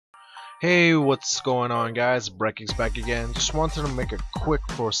Hey, what's going on, guys? Brecking's back again. Just wanted to make a quick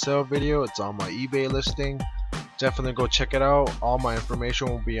for sale video. It's on my eBay listing. Definitely go check it out. All my information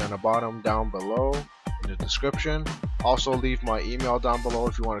will be on the bottom down below in the description. Also leave my email down below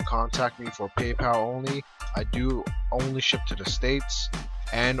if you want to contact me for PayPal only. I do only ship to the States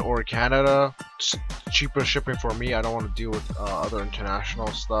and or Canada. It's cheaper shipping for me. I don't want to deal with other international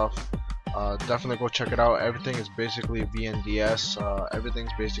stuff. Definitely go check it out. Everything is basically VNDS.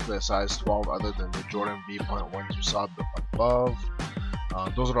 Everything's basically a size 12 other than the Jordan V.1s you saw above.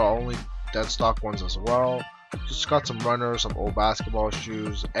 Those are the only dead stock ones as well. Just got some runners, some old basketball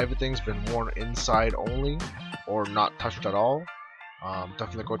shoes. Everything's been worn inside only or not touched at all.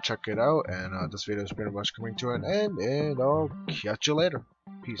 Definitely go check it out, and this video is pretty much coming to an end, and I'll catch you later.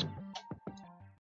 Peace.